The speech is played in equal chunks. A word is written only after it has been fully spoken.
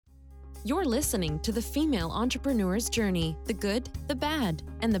You're listening to the Female Entrepreneur's Journey, the good, the bad,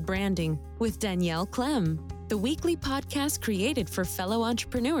 and the branding with Danielle Clem, the weekly podcast created for fellow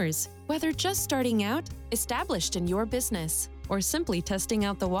entrepreneurs, whether just starting out, established in your business, or simply testing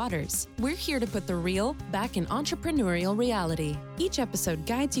out the waters. We're here to put the real back in entrepreneurial reality. Each episode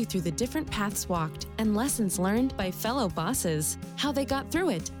guides you through the different paths walked and lessons learned by fellow bosses, how they got through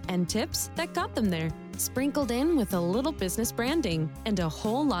it, and tips that got them there, sprinkled in with a little business branding and a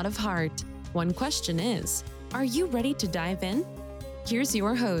whole lot of heart. One question is, are you ready to dive in? Here's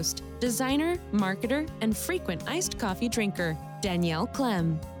your host, designer, marketer, and frequent iced coffee drinker, Danielle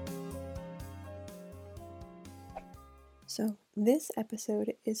Clem. So this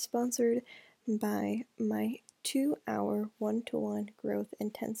episode is sponsored by my 2-hour one-to-one growth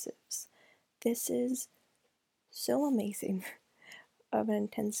intensives. This is so amazing of an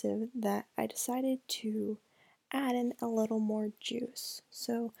intensive that I decided to add in a little more juice.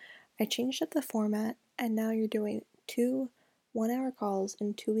 So I changed up the format, and now you're doing 2 one-hour calls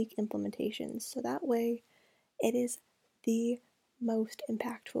and 2-week implementations. So that way it is the most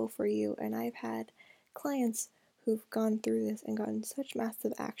impactful for you. And I've had clients who've gone through this and gotten such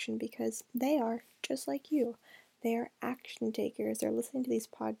massive action because they are just like you. They are action takers. They're listening to these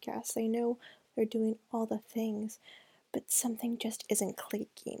podcasts. They know they're doing all the things, but something just isn't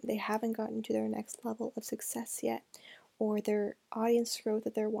clicking. They haven't gotten to their next level of success yet, or their audience growth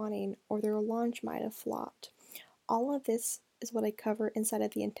that they're wanting, or their launch might have flopped. All of this is what I cover inside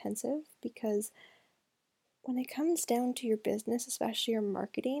of the intensive, because when it comes down to your business, especially your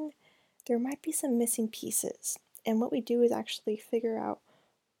marketing, there might be some missing pieces. And what we do is actually figure out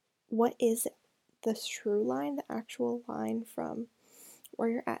what is the true line, the actual line from where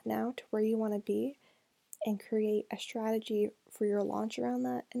you're at now to where you want to be, and create a strategy for your launch around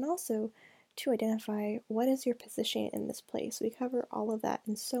that, and also to identify what is your positioning in this place. We cover all of that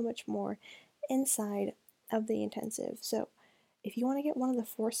and so much more inside of the intensive. So if you want to get one of the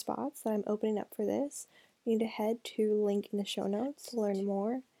 4 spots that I'm opening up for this, you need to head to link in the show notes to learn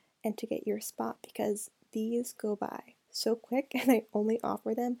more and to get your spot, because these go by so quick and I only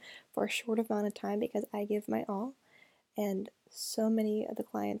offer them for a short amount of time because I give my all. And so many of the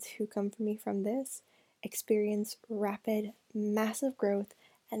clients who come for me from this experience rapid, massive growth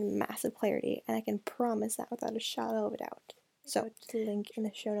and massive clarity, and I can promise that without a shadow of a doubt. So, the link in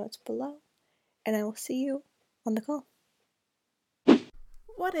the show notes below, and I will see you on the call.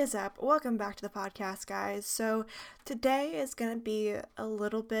 What is up? Welcome back to the podcast, guys. So, today is going to be a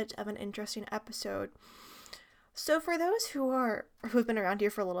little bit of an interesting episode. So, for those who've been around here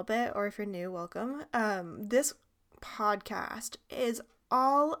for a little bit, or if you're new, welcome. This podcast is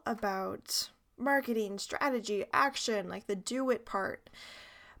all about marketing, strategy, action, like the do it part.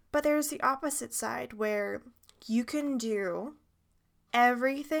 But there's the opposite side where you can do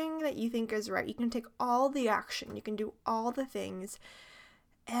everything that you think is right. You can take all the action, you can do all the things,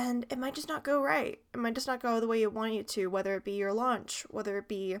 and it might just not go right. It might just not go the way you want it to, whether it be your launch, whether it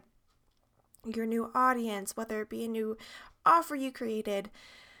be your new audience, whether it be a new offer you created.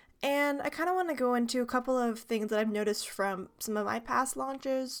 And I kind of want to go into a couple of things that I've noticed from some of my past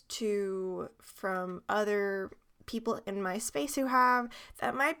launches to from other people in my space who have,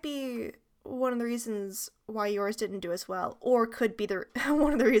 that might be one of the reasons why yours didn't do as well, or could be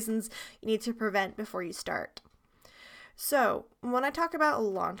one of the reasons you need to prevent before you start. So when I talk about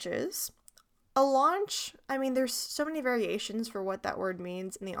launches, a launch, I mean, there's so many variations for what that word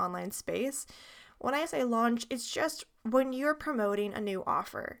means in the online space. When I say launch, it's just when you're promoting a new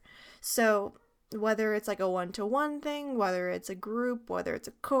offer. So whether it's like a one-to-one thing, whether it's a group, whether it's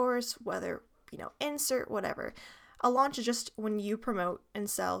a course, whether, insert, whatever. A launch is just when you promote and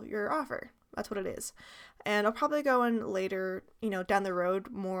sell your offer. That's what it is. And I'll probably go in later, down the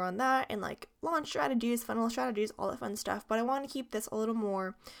road more on that, and like launch strategies, funnel strategies, all that fun stuff. But I want to keep this a little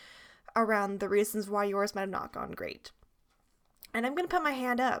more around the reasons why yours might have not gone great. And I'm going to put my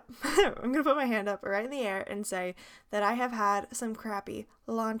hand up. I'm going to put my hand up right in the air and say that I have had some crappy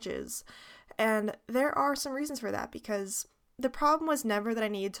launches. And there are some reasons for that, because the problem was never that I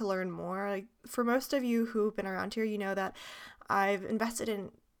needed to learn more. Like, for most of you who've been around here, you know that I've invested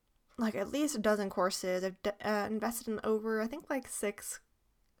in like at least a dozen courses. I've invested in over, I think, like 6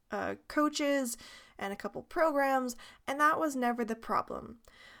 coaches and a couple programs. And that was never the problem.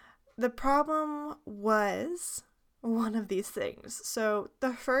 The problem was one of these things. So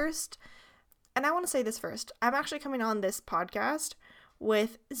the first, and I want to say this first, I'm actually coming on this podcast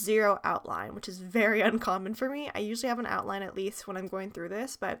with 0 outline, which is very uncommon for me. I usually have an outline at least when I'm going through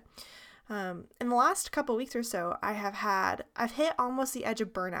this, but in the last couple weeks or so, I've hit almost the edge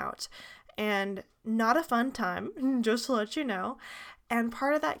of burnout, and not a fun time, just to let you know. And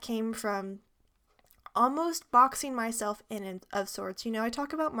part of that came from almost boxing myself in of sorts. I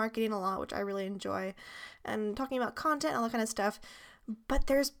talk about marketing a lot, which I really enjoy, and talking about content, all that kind of stuff. But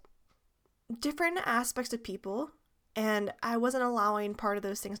there's different aspects of people, and I wasn't allowing part of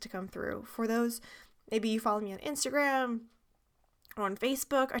those things to come through. For those, maybe you follow me on Instagram or on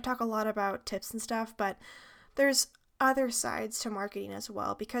Facebook, I talk a lot about tips and stuff, but there's other sides to marketing as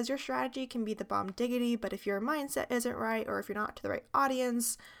well, because your strategy can be the bomb diggity, but if your mindset isn't right, or if you're not to the right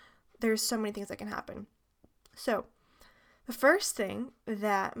audience, there's so many things that can happen. So the first thing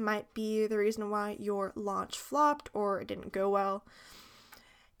that might be the reason why your launch flopped or it didn't go well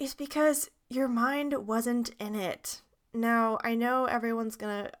is because your mind wasn't in it. Now, I know everyone's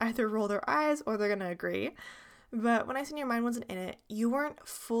gonna either roll their eyes or they're gonna agree, but when I say your mind wasn't in it, you weren't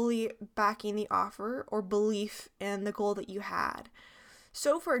fully backing the offer or belief in the goal that you had.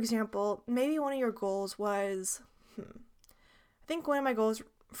 So, for example, maybe one of your goals was, I think one of my goals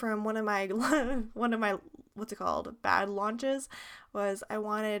from one of my bad launches was I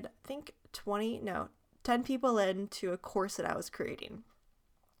wanted, 10 people into a course that I was creating.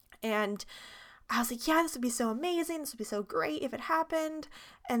 And I was like, yeah, this would be so amazing. This would be so great if it happened.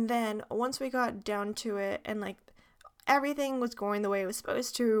 And then once we got down to it and everything was going the way it was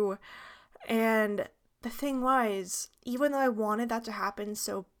supposed to, and the thing was, even though I wanted that to happen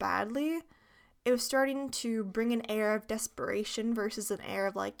so badly, it was starting to bring an air of desperation versus an air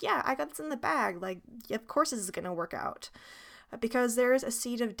of yeah, I got this in the bag. Of course this is going to work out. Because there's a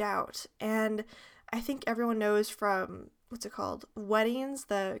seed of doubt. And I think everyone knows from, weddings,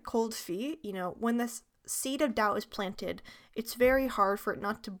 the cold feet, when this seed of doubt is planted, it's very hard for it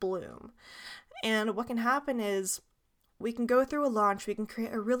not to bloom. And what can happen is we can go through a launch, we can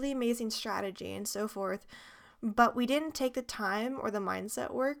create a really amazing strategy and so forth, but we didn't take the time or the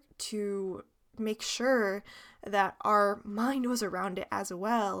mindset work to make sure that our mind was around it as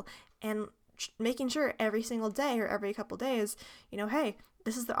well, and making sure every single day or every couple days, hey,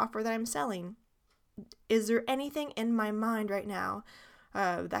 this is the offer that I'm selling. Is there anything in my mind right now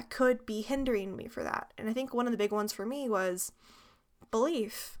that could be hindering me for that? And I think one of the big ones for me was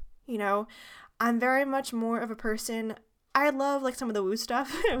belief. I'm very much more of a person, I love some of the woo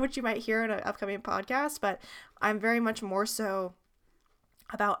stuff, which you might hear in an upcoming podcast, but I'm very much more so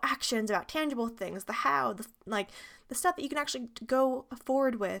about actions, about tangible things, the how, the stuff that you can actually go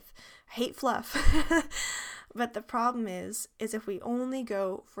forward with. I hate fluff. But the problem is if we only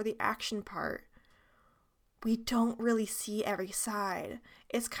go for the action part, we don't really see every side.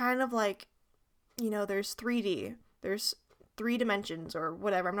 It's kind of there's 3D, there's 3 dimensions or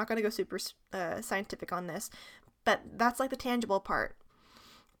whatever. I'm not going to go super scientific on this, but that's the tangible part.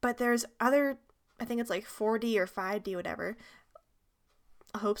 But there's other, I think it's 4D or 5D, whatever.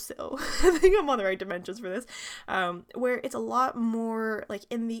 I hope so. I think I'm on the right dimensions for this, where it's a lot more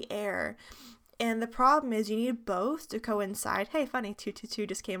in the air. And the problem is you need both to coincide. Hey, funny, 222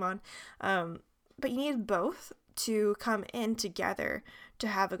 just came on. But you need both to come in together to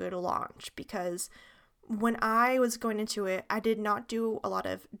have a good launch, because when I was going into it, I did not do a lot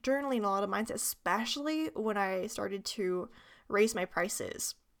of journaling, a lot of mindset, especially when I started to raise my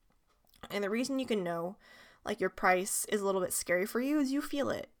prices. And the reason you can know your price is a little bit scary for you is you feel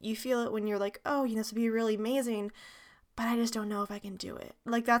it. You feel it when you're oh, this would be really amazing, but I just don't know if I can do it.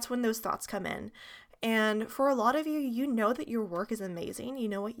 That's when those thoughts come in. And for a lot of you, you know that your work is amazing. You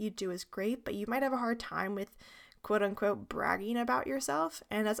know what you do is great, but you might have a hard time with quote unquote bragging about yourself.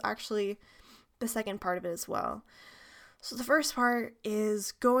 And that's actually the second part of it as well. So the first part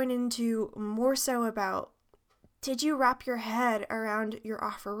is going into more so about, did you wrap your head around your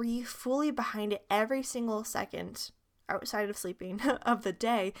offer? Were you fully behind it every single second outside of sleeping of the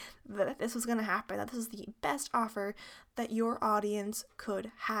day that this was going to happen, that this is the best offer that your audience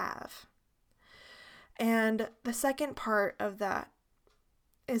could have? And the second part of that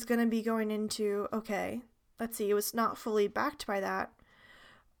is going to be going into, okay, let's see, it was not fully backed by that,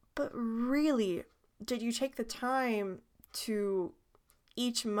 but really, did you take the time to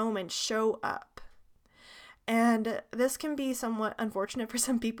each moment show up? And this can be somewhat unfortunate for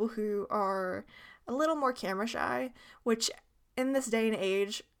some people who are a little more camera shy, which in this day and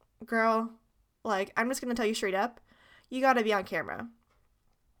age, girl, I'm just going to tell you straight up, you got to be on camera.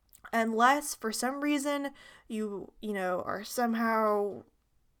 Unless for some reason you are somehow,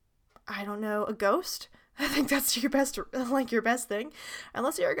 I don't know, a ghost. I think that's your best thing.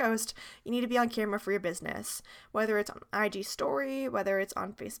 Unless you're a ghost, you need to be on camera for your business. Whether it's on IG story, whether it's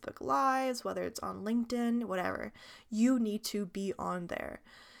on Facebook Lives, whether it's on LinkedIn, whatever. You need to be on there.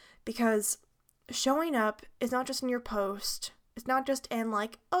 Because showing up is not just in your post. It's not just in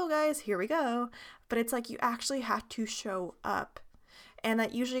oh guys, here we go. But it's you actually have to show up. And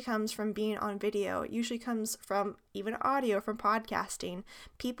that usually comes from being on video. It usually comes from even audio, from podcasting.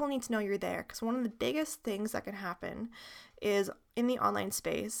 People need to know you're there, because one of the biggest things that can happen is in the online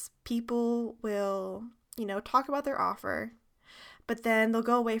space, people will, talk about their offer, but then they'll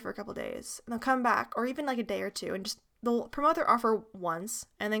go away for a couple days and they'll come back, or even like a day or two, and just they'll promote their offer once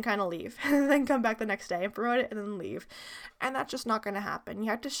and then kind of leave and then come back the next day and promote it and then leave. And that's just not going to happen. You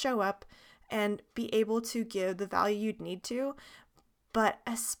have to show up and be able to give the value you'd need to. But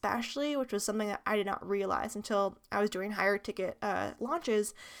especially, which was something that I did not realize until I was doing higher ticket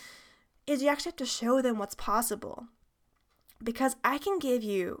launches, is you actually have to show them what's possible. Because I can give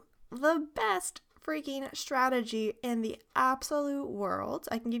you the best freaking strategy in the absolute world.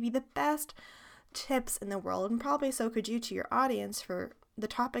 I can give you the best tips in the world, and probably so could you to your audience for the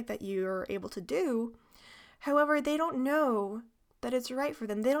topic that you're able to do. However, they don't know that it's right for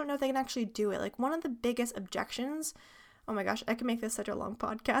them. They don't know if they can actually do it. Like, one of the biggest objections, oh my gosh, I can make this such a long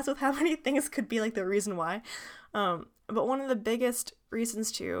podcast with how many things could be like the reason why. But one of the biggest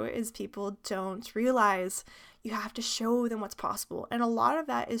reasons too is people don't realize you have to show them what's possible. And a lot of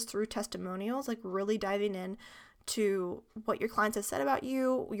that is through testimonials, like really diving in to what your clients have said about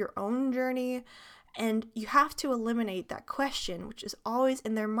you, your own journey. And you have to eliminate that question, which is always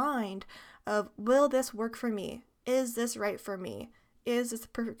in their mind of, will this work for me? Is this right for me? Is this the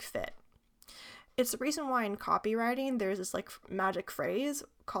perfect fit? It's the reason why in copywriting, there's this like magic phrase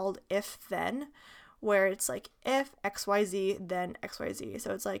called if then, where it's like, if XYZ, then XYZ.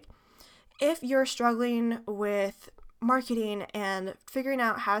 So it's like, if you're struggling with marketing and figuring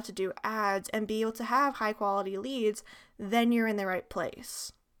out how to do ads and be able to have high quality leads, then you're in the right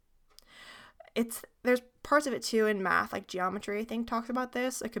place. There's parts of it too in math, like geometry, I think, talks about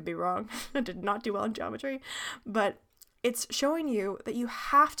this. I could be wrong. I did not do well in geometry, but it's showing you that you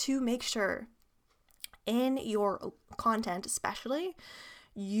have to make sure in your content, especially,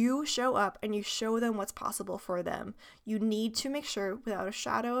 you show up and you show them what's possible for them. You need to make sure without a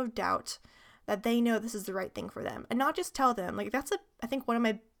shadow of doubt that they know this is the right thing for them, and not just tell them. Like, that's I think one of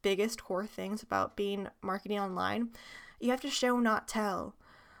my biggest core things about being marketing online. You have to show, not tell.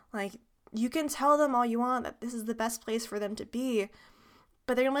 Like, you can tell them all you want that this is the best place for them to be,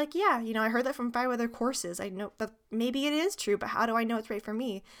 but they're like, yeah, I heard that from 5 other courses. I know that maybe it is true, but how do I know it's right for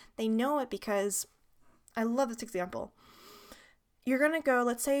me? They know it because, I love this example. You're going to go,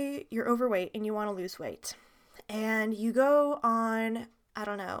 let's say you're overweight and you want to lose weight, and you go on, I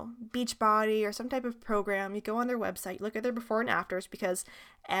don't know, Beachbody or some type of program. You go on their website, look at their before and afters, because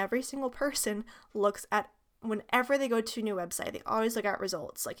every single person looks at, whenever they go to a new website, they always look at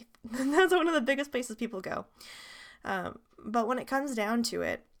results. Like, that's one of the biggest places people go. But when it comes down to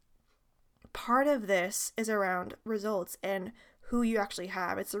it, part of this is around results and who you actually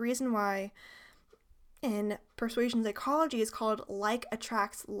have. It's the reason why in persuasion psychology is called like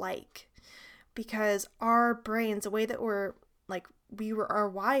attracts like, because our brains, the way that are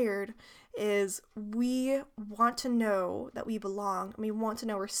wired, is we want to know that we belong, and we want to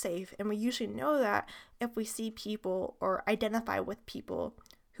know we're safe, and we usually know that if we see people or identify with people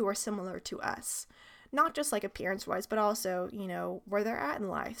who are similar to us, not just like appearance wise, but also, where they're at in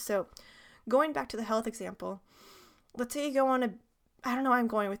life. So going back to the health example, let's say you go on I don't know why I'm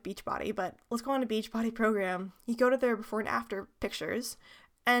going with Beachbody, but let's go on a Beachbody program. You go to their before and after pictures,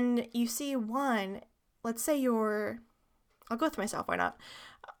 and you see one, let's say I'll go with myself, why not?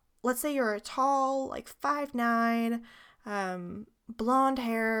 Let's say you're a tall, like 5'9", blonde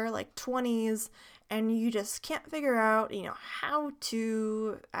hair, like 20s, and you just can't figure out, how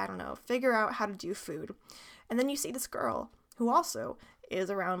to, figure out how to do food. And then you see this girl who also is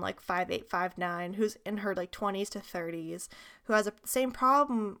around like 5'8", 5'9", who's in her like 20s to 30s, who has the same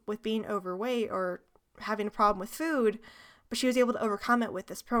problem with being overweight or having a problem with food, but she was able to overcome it with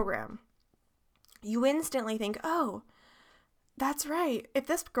this program. You instantly think, oh, that's right. If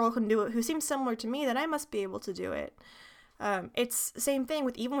this girl can do it, who seems similar to me, then I must be able to do it. It's the same thing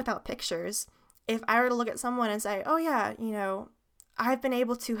even without pictures. If I were to look at someone and say, oh yeah, I've been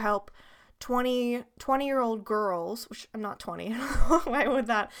able to help 20-year-old girls, which I'm not 20, why would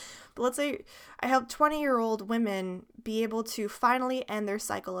that? But let's say I help 20-year-old women be able to finally end their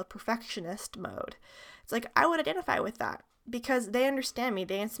cycle of perfectionist mode. It's like, I would identify with that because they understand me.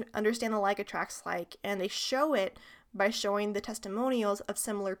 They understand the like attracts like, and they show it by showing the testimonials of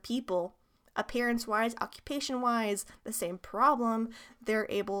similar people, appearance-wise, occupation-wise, the same problem they're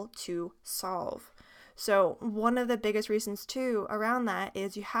able to solve. So one of the biggest reasons too around that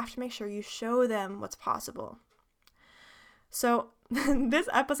is you have to make sure you show them what's possible. So this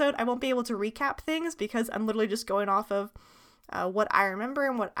episode, I won't be able to recap things because I'm literally just going off of what I remember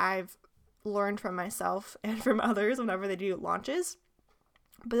and what I've learned from myself and from others whenever they do launches.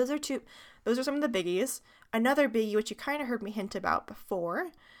 But those are some of the biggies. Another biggie, which you kind of heard me hint about before,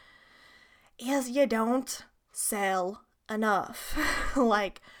 is you don't sell enough.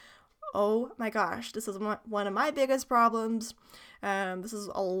 Like, oh my gosh, this is one of my biggest problems. This is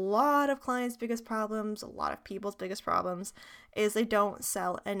a lot of clients' biggest problems, a lot of people's biggest problems, is they don't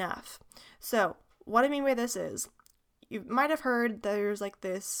sell enough. So what I mean by this is, you might have heard there's like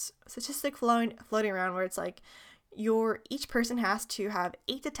this statistic floating around where it's like each person has to have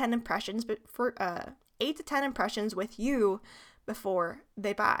 8 to 10 impressions, but for 8 to 10 impressions with you before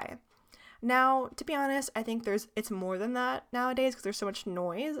they buy. Now, to be honest, I think it's more than that nowadays because there's so much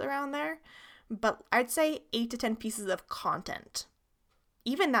noise around there. But I'd say 8 to 10 pieces of content.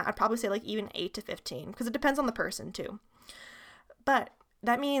 Even that, I'd probably say like even 8 to 15 because it depends on the person too. But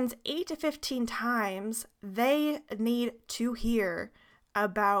that means 8 to 15 times they need to hear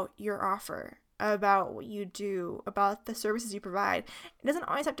about your offer, about what you do, about the services you provide. It doesn't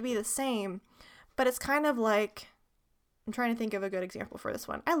always have to be the same, but it's kind of like, I'm trying to think of a good example for this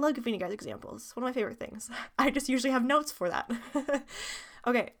one. I love giving you guys examples. It's one of my favorite things. I just usually have notes for that.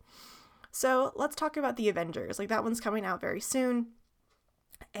 Okay, so let's talk about the Avengers. Like, that one's coming out very soon.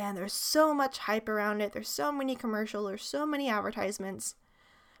 And there's so much hype around it. There's so many commercials. There's so many advertisements.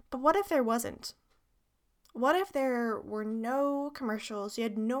 But what if there wasn't? What if there were no commercials? You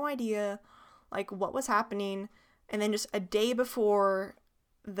had no idea, like, what was happening. And then just a day before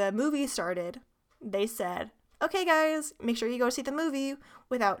the movie started, they said, okay, guys, make sure you go see the movie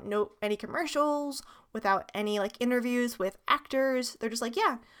without any commercials, without any, like, interviews with actors. They're just like,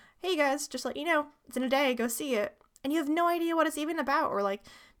 yeah, hey, guys, just let you know, it's in a day, go see it. And you have no idea what it's even about, or, like,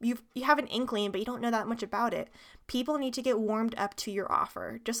 you have an inkling, but you don't know that much about it. People need to get warmed up to your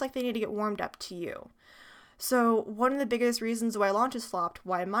offer, just like they need to get warmed up to you. So one of the biggest reasons why launches flopped,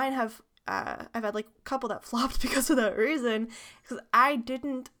 why mine have, I've had, like, a couple that flopped because of that reason, because I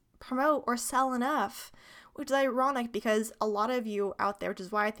didn't promote or sell enough. Which is ironic because a lot of you out there, which is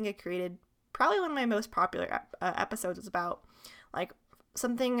why I think I created probably one of my most popular episodes, is about like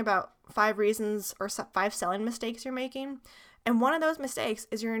something about 5 reasons or 5 selling mistakes you're making. And one of those mistakes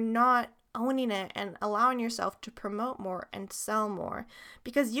is you're not owning it and allowing yourself to promote more and sell more,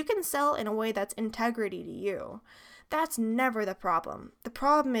 because you can sell in a way that's integrity to you. That's never the problem. The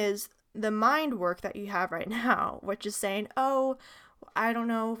problem is the mind work that you have right now, which is saying, oh, I don't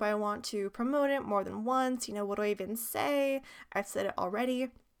know if I want to promote it more than once. You know, what do I even say? I've said it already.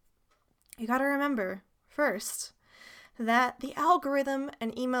 You gotta remember, first, that the algorithm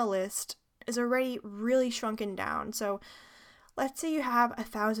and email list is already really shrunken down. So let's say you have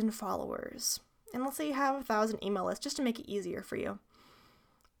 1,000 followers, and let's say you have 1,000 email lists, just to make it easier for you.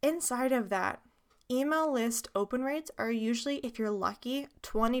 Inside of that, email list open rates are usually, if you're lucky,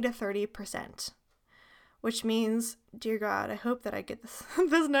 20 to 30%. Which means, dear God, I hope that I get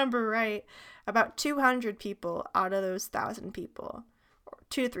this number right, about 200 people out of those 1,000 people, or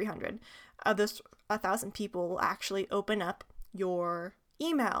 200 to 300 of those 1,000 people will actually open up your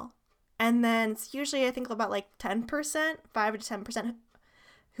email. And then it's usually, I think, about like 10%, 5 to 10%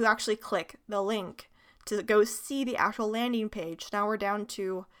 who actually click the link to go see the actual landing page. Now we're down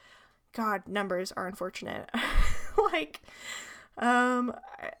to, God, numbers are unfortunate. Like,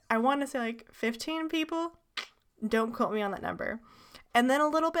 I want to say like 15 people. Don't quote me on that number. And then a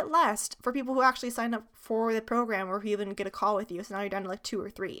little bit less for people who actually sign up for the program or who even get a call with you. So now you're down to like 2 or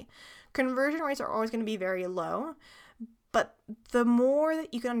 3. Conversion rates are always going to be very low. But the more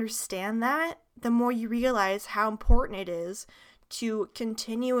that you can understand that, the more you realize how important it is to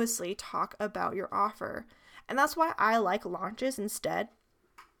continuously talk about your offer. And that's why I like launches instead,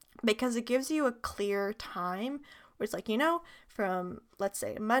 because it gives you a clear time where it's like, you know, from, let's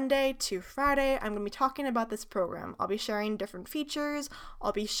say, Monday to Friday, I'm going to be talking about this program. I'll be sharing different features.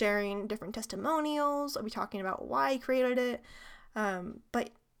 I'll be sharing different testimonials. I'll be talking about why I created it. But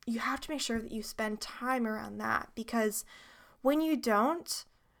you have to make sure that you spend time around that, because when you don't,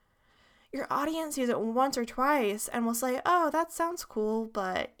 your audience sees it once or twice and will say, oh, that sounds cool,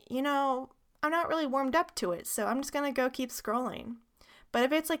 but, you know, I'm not really warmed up to it, so I'm just going to go keep scrolling. But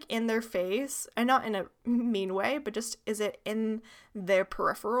if it's like in their face, and not in a mean way, but just is it in their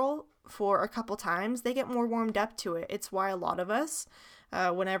peripheral for a couple times, they get more warmed up to it. It's why a lot of us,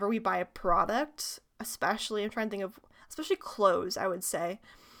 whenever we buy a product, especially, I'm trying to think of, especially clothes, I would say,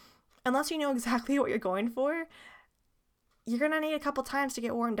 unless you know exactly what you're going for, you're going to need a couple times to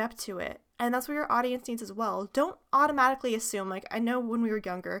get warmed up to it. And that's what your audience needs as well. Don't automatically assume, like, I know when we were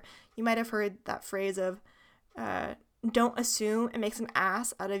younger, you might have heard that phrase of, don't assume it makes an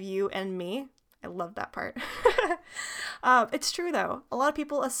ass out of you and me. I love that part. It's true though. A lot of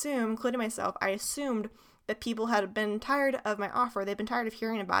people assume, including myself, I assumed that people had been tired of my offer. They've been tired of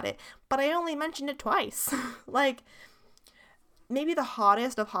hearing about it, but I only mentioned it twice. Like, maybe the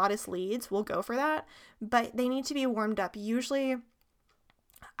hottest of hottest leads will go for that, but they need to be warmed up. Usually,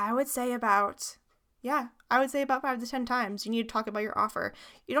 I would say about 5 to 10 times you need to talk about your offer.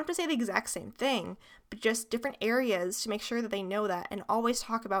 You don't have to say the exact same thing, but just different areas to make sure that they know that, and always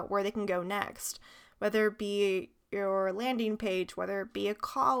talk about where they can go next, whether it be your landing page, whether it be a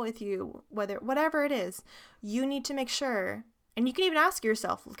call with you, whatever it is. You need to make sure, and you can even ask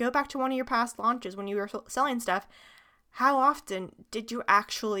yourself, go back to one of your past launches when you were selling stuff. How often did you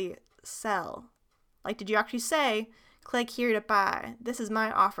actually sell? Like, did you actually say, click here to buy, this is my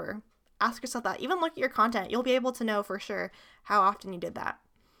offer? Ask yourself that. Even look at your content. You'll be able to know for sure how often you did that.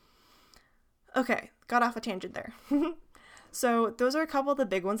 Okay, got off a tangent there. So those are a couple of the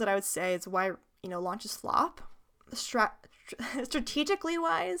big ones that I would say is why, launches flop. Strategically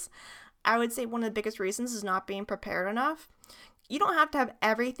wise, I would say one of the biggest reasons is not being prepared enough. You don't have to have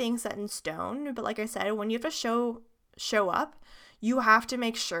everything set in stone, but like I said, when you have to show up, you have to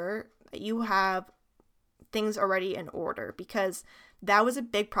make sure that you have things already in order, because that was a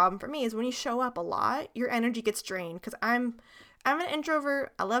big problem for me, is when you show up a lot, your energy gets drained, because I'm an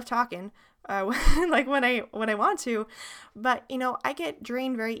introvert. I love talking like when I want to, but I get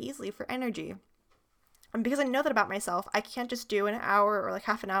drained very easily for energy. And because I know that about myself, I can't just do an hour or like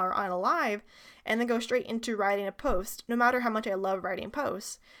half an hour on a live and then go straight into writing a post, no matter how much I love writing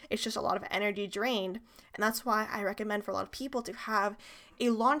posts. It's just a lot of energy drained. And that's why I recommend for a lot of people to have a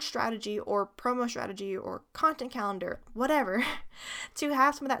launch strategy or promo strategy or content calendar, whatever, to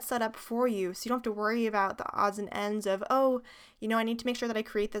have some of that set up for you, so you don't have to worry about the odds and ends of, I need to make sure that I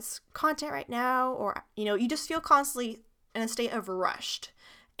create this content right now, or, you just feel constantly in a state of rushed.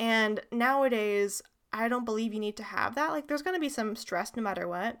 And nowadays, I don't believe you need to have that. Like, there's going to be some stress no matter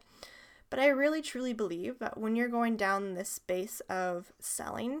what. But I really, truly believe that when you're going down this space of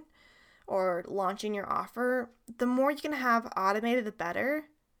selling or launching your offer, the more you can have automated, the better,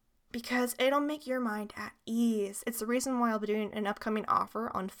 because it'll make your mind at ease. It's the reason why I'll be doing an upcoming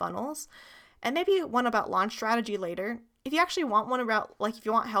offer on funnels, and maybe one about launch strategy later. If you actually want one about, like, if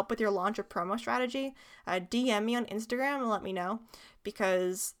you want help with your launch or promo strategy, DM me on Instagram and let me know,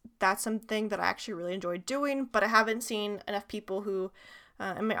 because that's something that I actually really enjoy doing, but I haven't seen enough people who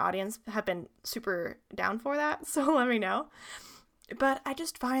in my audience have been super down for that, so let me know. But I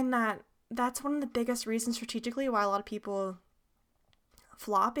just find that that's one of the biggest reasons strategically why a lot of people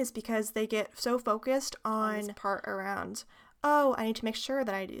flop, is because they get so focused on this part around, I need to make sure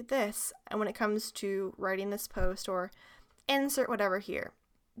that I do this. And when it comes to writing this post or insert whatever here,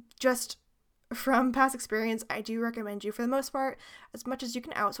 just from past experience, I do recommend you, for the most part, as much as you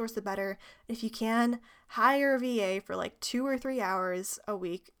can outsource, the better. If you can, hire a VA for like 2 or 3 hours a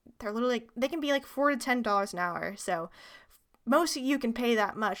week. They're literally, they can be like $4 to $10 an hour. So most of you can pay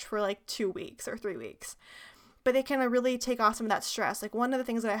that much for like 2 weeks or 3 weeks. But they can really take off some of that stress. Like, one of the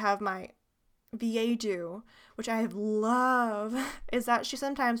things that I have my VA do, which I love, is that she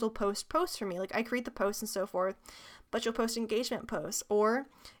sometimes will post posts for me. Like, I create the posts and so forth, but she'll post engagement posts. Or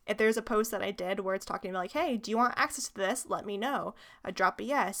if there's a post that I did where it's talking about like, hey, do you want access to this? Let me know. I drop a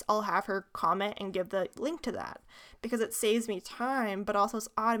yes. I'll have her comment and give the link to that, because it saves me time, but also it's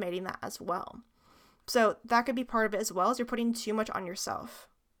automating that as well. So that could be part of it as well, as you're putting too much on yourself.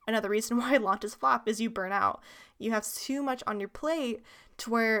 Another reason why launches flop is you burn out. You have too much on your plate to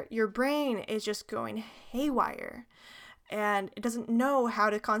where your brain is just going haywire and it doesn't know how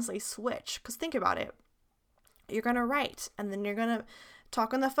to constantly switch. Because think about it. You're going to write, and then you're going to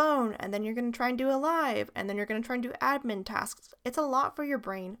talk on the phone, and then you're going to try and do a live, and then you're going to try and do admin tasks. It's a lot for your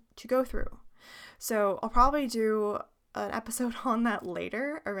brain to go through. So I'll probably do an episode on that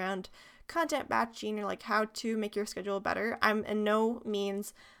later around content batching, or like how to make your schedule better. I'm in no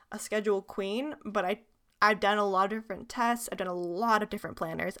means a schedule queen, but I've done a lot of different tests. I've done a lot of different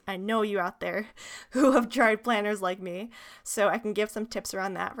planners. I know you out there who have tried planners like me, so I can give some tips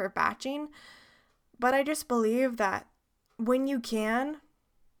around that for batching. But I just believe that when you can,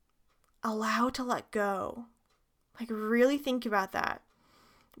 allow to let go. Like, really think about that.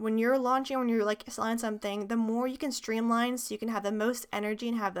 When you're launching, when you're like selling something, the more you can streamline so you can have the most energy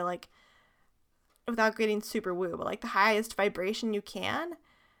and have the, like, without getting super woo, but like the highest vibration you can,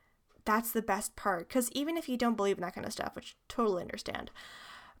 that's the best part. Because even if you don't believe in that kind of stuff, which I totally understand,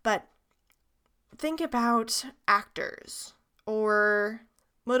 but think about actors or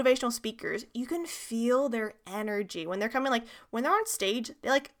motivational speakers. You can feel their energy when they're coming, like when they're on stage, they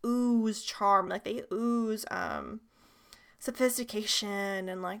like ooze charm, like they ooze sophistication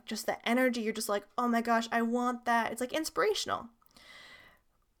and like just the energy. You're just like, oh my gosh, I want that. It's like inspirational.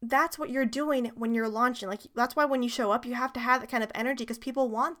 that's what you're doing when you're launching. Like, that's why when you show up, you have to have that kind of energy, because people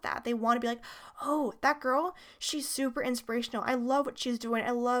want that. They want to be like, oh, that girl, she's super inspirational. I love what she's doing.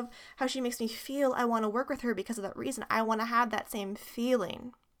 I love how she makes me feel. I want to work with her because of that reason. I want to have that same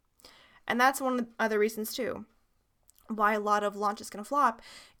feeling. And that's one of the other reasons too why a lot of launches can flop,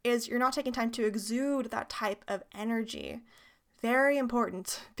 is you're not taking time to exude that type of energy. Very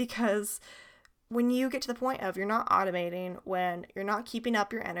important, because when you get to the point of you're not automating, when you're not keeping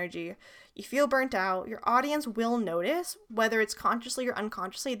up your energy, you feel burnt out, your audience will notice, whether it's consciously or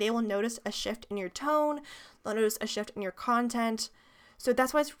unconsciously, they will notice a shift in your tone, they'll notice a shift in your content. So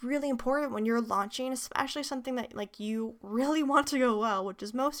that's why it's really important when you're launching, especially something that like you really want to go well, which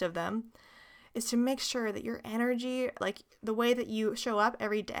is most of them, is to make sure that your energy, like the way that you show up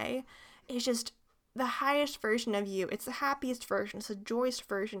every day, is just the highest version of you. It's the happiest version. It's the joyous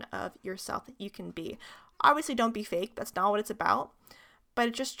version of yourself that you can be. Obviously, don't be fake. That's not what it's about. But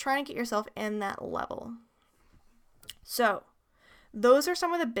it's just trying to get yourself in that level. So, those are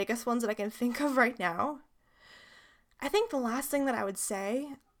some of the biggest ones that I can think of right now. I think the last thing that I would say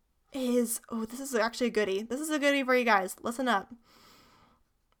is, this is actually a goodie. This is a goodie for you guys. Listen up.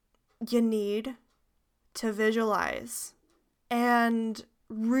 You need to visualize and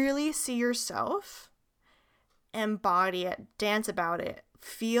really see yourself, embody it, dance about it,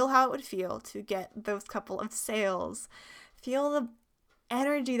 feel how it would feel to get those couple of sales, feel the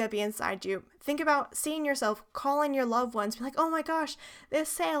energy that be inside you. Think about seeing yourself calling your loved ones, be like, oh my gosh, this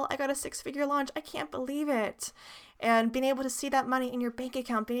sale, I got a 6-figure launch, I can't believe it. And being able to see that money in your bank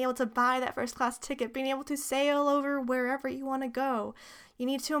account, being able to buy that first class ticket, being able to sail over wherever you want to go. You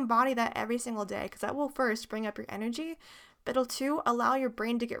need to embody that every single day, because that will first bring up your energy, but it'll too allow your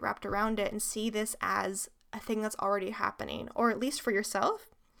brain to get wrapped around it and see this as a thing that's already happening, or at least for yourself,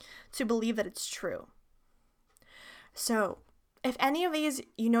 to believe that it's true. So if any of these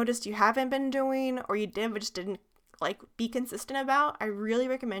you noticed you haven't been doing, or you did but just didn't like be consistent about, I really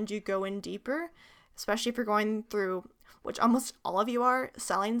recommend you go in deeper, especially if you're going through, which almost all of you are,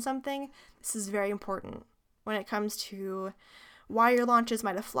 selling something. This is very important when it comes to why your launches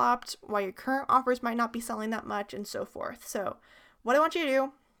might have flopped, why your current offers might not be selling that much, and so forth. So what I want you to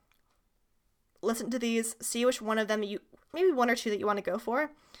do, listen to these, see which one of them maybe one or two that you want to go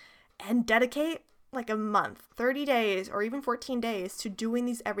for, and dedicate like a month, 30 days, or even 14 days to doing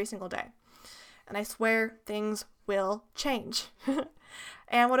these every single day. And I swear things will change.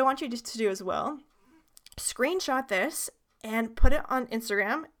 And what I want you to do as well, screenshot this and put it on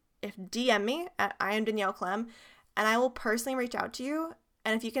Instagram. If DM me at I am Danielle Clem, and I will personally reach out to you.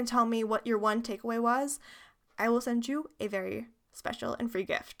 And if you can tell me what your one takeaway was, I will send you a very special and free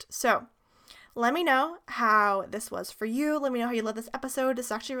gift. So let me know how this was for you. Let me know how you love this episode.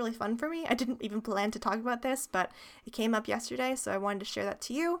 It's actually really fun for me. I didn't even plan to talk about this, but it came up yesterday, so I wanted to share that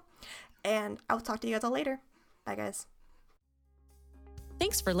to you. And I'll talk to you guys all later. Bye, guys.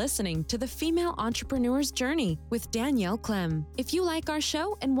 Thanks for listening to The Female Entrepreneur's Journey with Danielle Clem. If you like our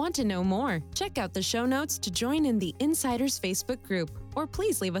show and want to know more, check out the show notes to join in the Insiders Facebook group, or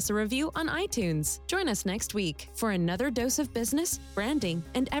please leave us a review on iTunes. Join us next week for another dose of business, branding,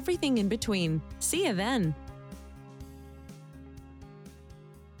 and everything in between. See you then.